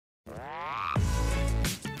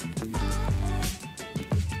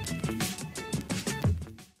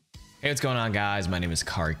Hey, what's going on, guys? My name is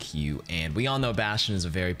KarQ, and we all know Bastion is a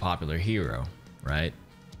very popular hero, right?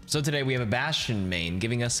 So today we have a Bastion main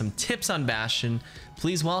giving us some tips on Bastion.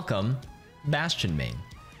 Please welcome BastionMain.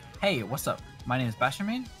 Hey, what's up? My name is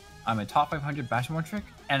BastionMain. I'm a top 500 Bastion one trick,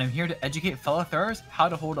 and I'm here to educate fellow throwers how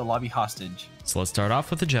to hold a lobby hostage. So let's start off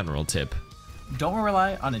with a general tip. Don't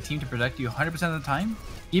rely on a team to protect you 100% of the time.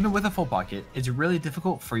 Even with a full pocket, it's really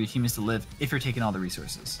difficult for your teammates to live if you're taking all the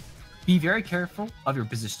resources. Be very careful of your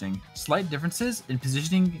positioning. Slight differences in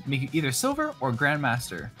positioning make you either silver or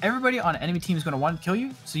grandmaster. Everybody on an enemy team is going to want to kill you,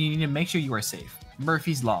 so you need to make sure you are safe.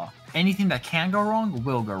 Murphy's Law. Anything that can go wrong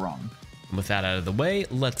will go wrong. With that out of the way,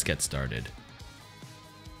 let's get started.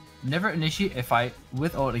 Never initiate a fight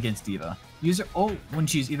with ult against D.Va. Use her ult when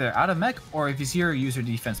she's either out of mech or if you see her use her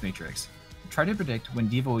defense matrix. Try to predict when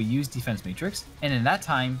D.Va will use defense matrix, and in that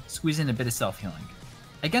time, squeeze in a bit of self-healing.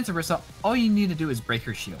 Against Orisa, all you need to do is break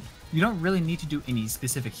her shield. You don't really need to do any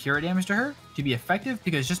specific hero damage to her to be effective,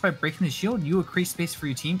 because just by breaking the shield, you will create space for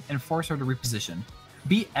your team and force her to reposition.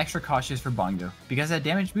 Be extra cautious for Bongo, because that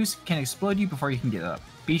damage boost can explode you before you can get up.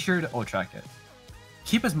 Be sure to ult track it.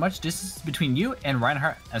 Keep as much distance between you and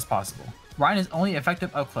Reinhardt as possible. Ryan is only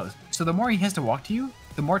effective up close, so the more he has to walk to you,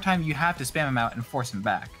 the more time you have to spam him out and force him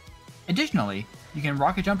back. Additionally, you can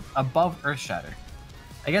rocket jump above Earth Shatter.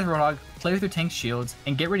 Against Roadhog, play with your tank's shields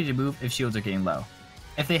and get ready to move if shields are getting low.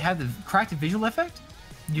 If they have the cracked visual effect,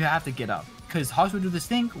 you have to get up, because Hogs will do this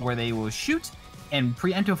thing where they will shoot and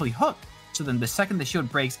preemptively hook, so then the second the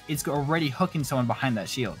shield breaks, it's already hooking someone behind that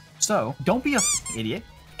shield. So don't be a idiot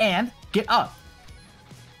and get up.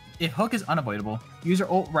 If hook is unavoidable, use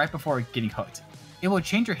your ult right before getting hooked. It will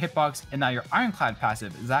change your hitbox, and now your Ironclad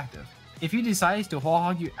passive is active. If he decides to whole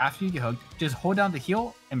hog you after you get hooked, just hold down the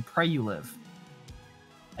heal and pray you live.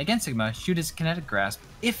 Against Sigma, shoot his kinetic grasp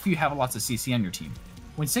if you have lots of CC on your team.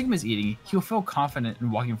 When Sigma is eating, he'll feel confident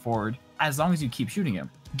in walking forward as long as you keep shooting him.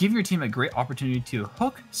 Give your team a great opportunity to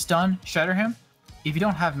hook, stun, shatter him. If you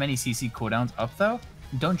don't have many CC cooldowns up though,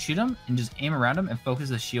 don't shoot him and just aim around him and focus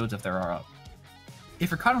the shields if there are up. If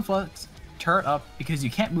you're caught in flux, turret up because you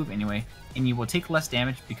can't move anyway, and you will take less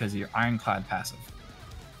damage because of your Ironclad passive.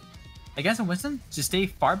 Against a Winston, just stay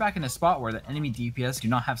far back in a spot where the enemy DPS do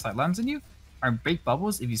not have sight lines on you, or break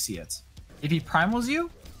bubbles if you see it. If he primals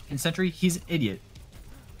you in Sentry, he's an idiot.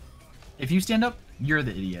 If you stand up, you're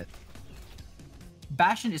the idiot.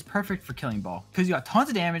 Bastion is perfect for killing ball, because you got tons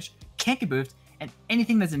of damage, can't get boofed, and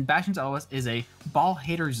anything that's in Bastion's LOS is a ball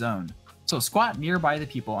hater zone. So squat nearby the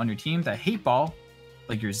people on your team that hate ball,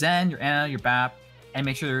 like your Zen, your Ana, your BAP, and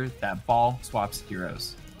make sure that ball swaps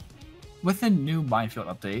heroes. With the new Minefield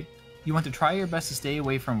update, you want to try your best to stay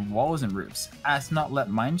away from walls and roofs, as to not let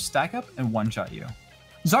mines stack up and one-shot you.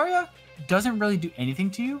 Zarya doesn't really do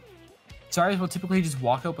anything to you. Zaryas will typically just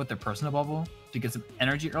walk up with their personal bubble to get some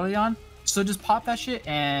energy early on, so just pop that shit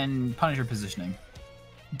and punish her positioning.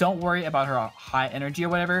 Don't worry about her high energy or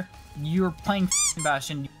whatever. You're playing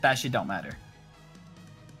Bastion, that shit don't matter.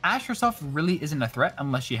 Ashe herself really isn't a threat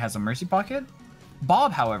unless she has a Mercy Pocket.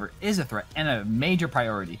 Bob, however, is a threat and a major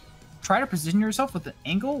priority. Try to position yourself with an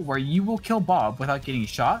angle where you will kill Bob without getting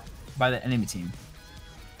shot by the enemy team.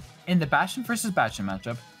 In the Bastion versus Bastion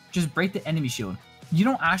matchup, just break the enemy shield. You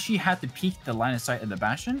don't actually have to peek the line of sight of the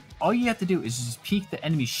Bastion. All you have to do is just peek the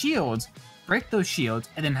enemy shields, break those shields,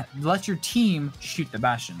 and then let your team shoot the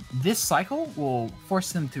Bastion. This cycle will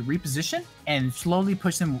force them to reposition and slowly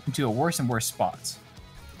push them into worse and worse spots.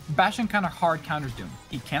 Bastion kind of hard counters Doom.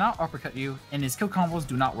 He cannot uppercut you, and his kill combos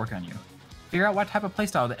do not work on you. Figure out what type of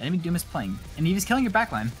playstyle the enemy Doom is playing, and if he's killing your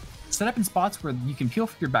backline, set up in spots where you can peel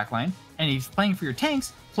for your backline, and if he's playing for your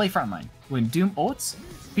tanks, play frontline. When Doom ults,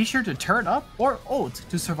 be sure to turret up or ult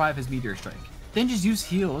to survive his Meteor Strike. Then just use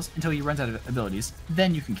heals until he runs out of abilities,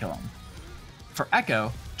 then you can kill him. For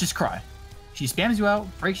Echo, just cry. She spams you out,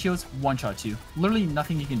 breaks shields, one-shots you. Literally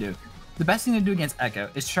nothing you can do. The best thing to do against Echo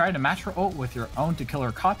is try to match her ult with your own to kill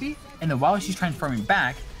her copy, and then while she's transforming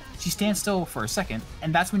back, she stands still for a second,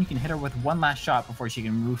 and that's when you can hit her with one last shot before she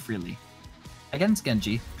can move freely. Against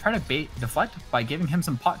Genji, try to bait deflect by giving him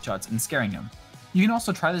some pot shots and scaring him. You can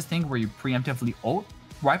also try this thing where you preemptively ult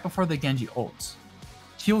right before the Genji ults.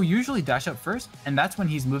 He'll usually dash up first, and that's when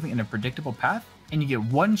he's moving in a predictable path, and you get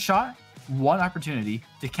one shot, one opportunity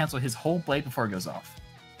to cancel his whole blade before it goes off.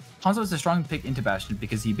 Hanzo is a strong pick into Bastion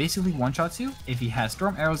because he basically one-shots you if he has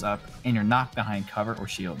storm arrows up and you're not behind cover or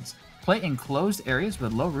shields. Play in closed areas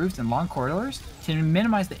with low roofs and long corridors to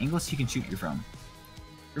minimize the angles he can shoot you from.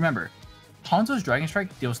 Remember, Hanzo's Dragon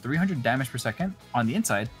Strike deals 300 damage per second on the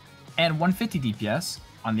inside and 150 DPS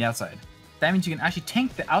on the outside. That means you can actually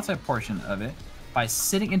tank the outside portion of it by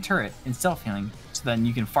sitting in turret and self-healing so then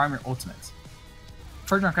you can farm your ultimates.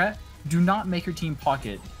 For Junkrat, Do not make your team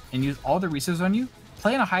pocket and use all the resources on you.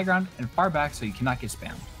 Play on a high ground and far back so you cannot get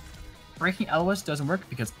spammed. Breaking LOS doesn't work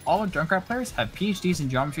because all Junkrat players have PhDs in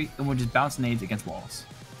geometry and will just bounce nades against walls.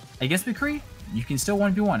 Against McCree, you can still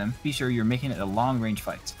 1v1 him, be sure you're making it a long range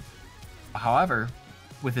fight. However,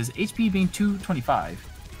 with his HP being 225,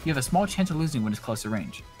 you have a small chance of losing when it's close to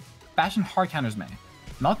range. Bastion hard counters Mei.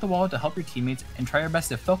 Melt the wall to help your teammates and try your best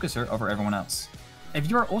to focus her over everyone else. If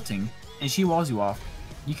you are ulting and she walls you off,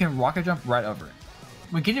 you can rocket jump right over it.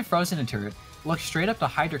 When getting frozen in a turret, look straight up to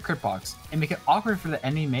hide your crit box and make it awkward for the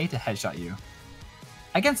enemy Mei to headshot you.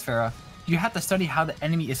 Against Pharah, you have to study how the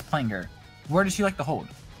enemy is playing her. Where does she like to hold?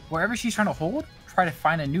 Wherever she's trying to hold, try to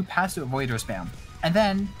find a new pass to avoid her spam, and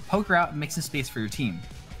then poke her out and make some space for your team.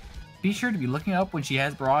 Be sure to be looking up when she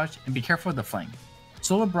has barrage and be careful of the flank.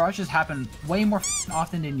 Solo barrages happen way more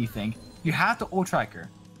often than you think. You have to ult track her.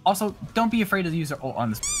 Also, don't be afraid to use her ult on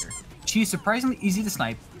this player. She's surprisingly easy to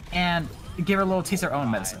snipe, and give her a little taste of her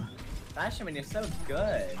own medicine. BastionMain is so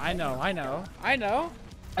good. I know.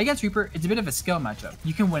 Against Reaper, it's a bit of a skill matchup.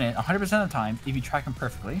 You can win it 100% of the time if you track him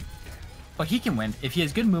perfectly, but he can win if he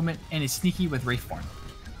has good movement and is sneaky with Wraith form.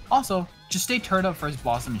 Also, just stay turret up for his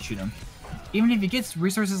blossom and shoot him. Even if he gets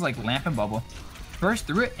resources like Lamp and Bubble, burst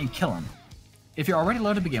through it and kill him. If you're already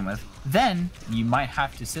low to begin with, then you might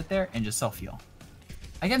have to sit there and just self-heal.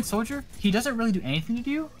 Against Soldier, he doesn't really do anything to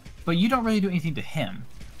you, but you don't really do anything to him.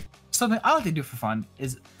 Something I like to do for fun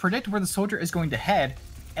is predict where the soldier is going to head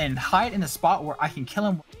and hide in a spot where I can kill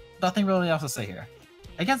him. Nothing really else to say here.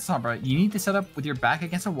 Against Sombra, you need to set up with your back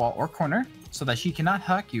against a wall or corner so that she cannot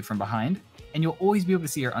hack you from behind, and you'll always be able to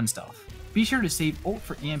see her unstealth. Be sure to save ult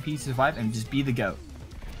for EMP to survive and just be the GOAT.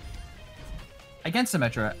 Against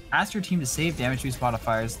Symmetra, ask your team to save damage boost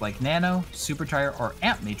modifiers like Nano, Supertire, or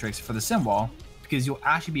Amp Matrix for the Sim Wall because you'll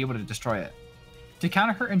actually be able to destroy it. To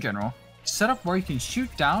counter her in general, set up where you can shoot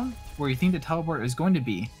down where you think the teleport is going to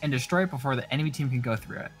be and destroy it before the enemy team can go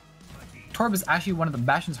through it. Torb is actually one of the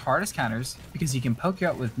Bastion's hardest counters because he can poke you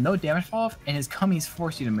out with no damage fall off and his cummies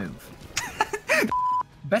force you to move.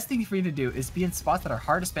 Best thing for you to do is be in spots that are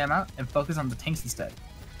hard to spam out and focus on the tanks instead.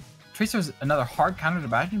 Tracer is another hard counter to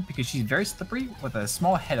Bastion because she's very slippery with a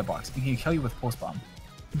small head box and can kill you with Pulse Bomb.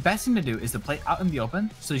 The best thing to do is to play out in the open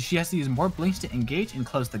so she has to use more blinks to engage and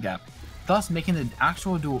close the gap, thus making the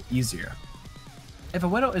actual duel easier. If a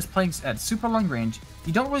Widow is playing at super long range,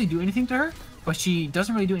 you don't really do anything to her, but she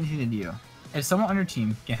doesn't really do anything to you. If someone on your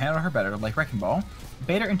team can handle her better, like Wrecking Ball,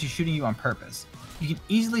 bait her into shooting you on purpose. You can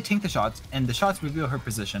easily tank the shots, and the shots reveal her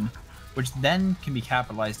position, which then can be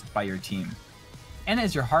capitalized by your team. Ana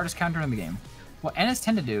is your hardest counter in the game. What Anas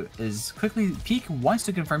tend to do is quickly peek once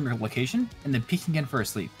to confirm your location, and then peek again for a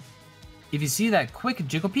sleep. If you see that quick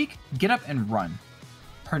jiggle peek, get up and run.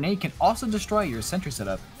 Her nade can also destroy your sentry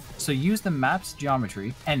setup, so use the map's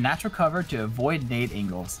geometry and natural cover to avoid nade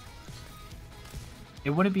angles.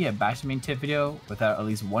 It wouldn't be a BastionMain tip video without at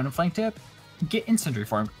least one flank tip. Get in sentry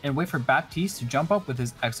form and wait for Baptiste to jump up with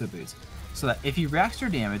his exo boots, so that if he reacts to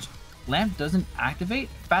your damage, Lamp doesn't activate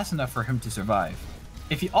fast enough for him to survive.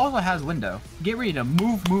 If he also has window, get ready to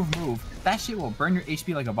move. That shit will burn your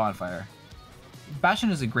HP like a bonfire.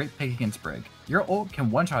 Bastion is a great pick against Brig. Your ult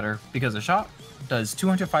can one-shot her because a shot does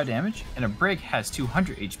 205 damage and a Brig has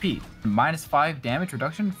 200 HP, minus 5 damage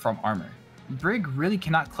reduction from armor. Brig really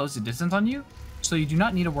cannot close the distance on you, so you do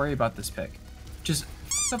not need to worry about this pick. Just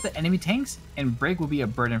f up the enemy tanks and Brig will be a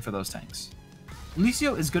burden for those tanks.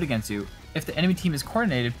 Lucio is good against you if the enemy team is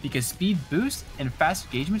coordinated because speed boost and fast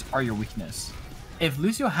engagement are your weakness. If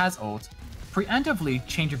Lucio has ult, preemptively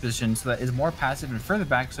change your position so that it is more passive and further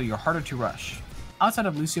back so you're harder to rush. Outside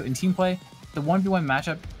of Lucio in team play, the 1v1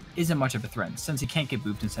 matchup isn't much of a threat since he can't get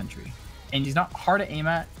booped in sentry. And he's not hard to aim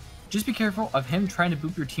at, just be careful of him trying to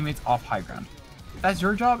boop your teammates off high ground. That's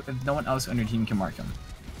your job if no one else on your team can mark him.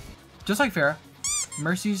 Just like Pharah,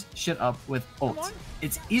 Mercy's shit up with ult.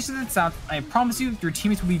 It's easier than it sounds, and I promise you your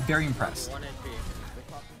teammates will be very impressed.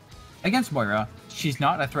 Against Moira, she's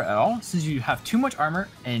not a threat at all since you have too much armor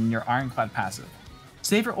and your ironclad passive.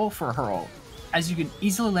 Save your ult for her ult, as you can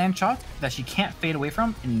easily land shots that she can't fade away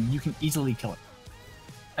from and you can easily kill it.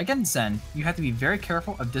 Against Zen, you have to be very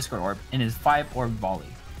careful of Discord Orb and his 5 orb volley.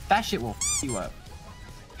 That shit will f you up.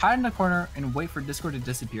 Hide in the corner and wait for Discord to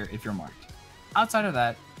disappear if you're marked. Outside of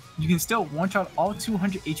that, you can still one-shot all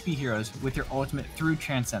 200 HP heroes with your ultimate through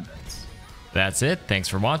Transcendence. That's it. Thanks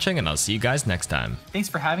for watching, and I'll see you guys next time. Thanks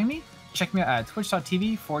for having me. Check me out at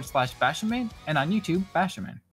twitch.tv/BastionMain and on YouTube, BastionMain.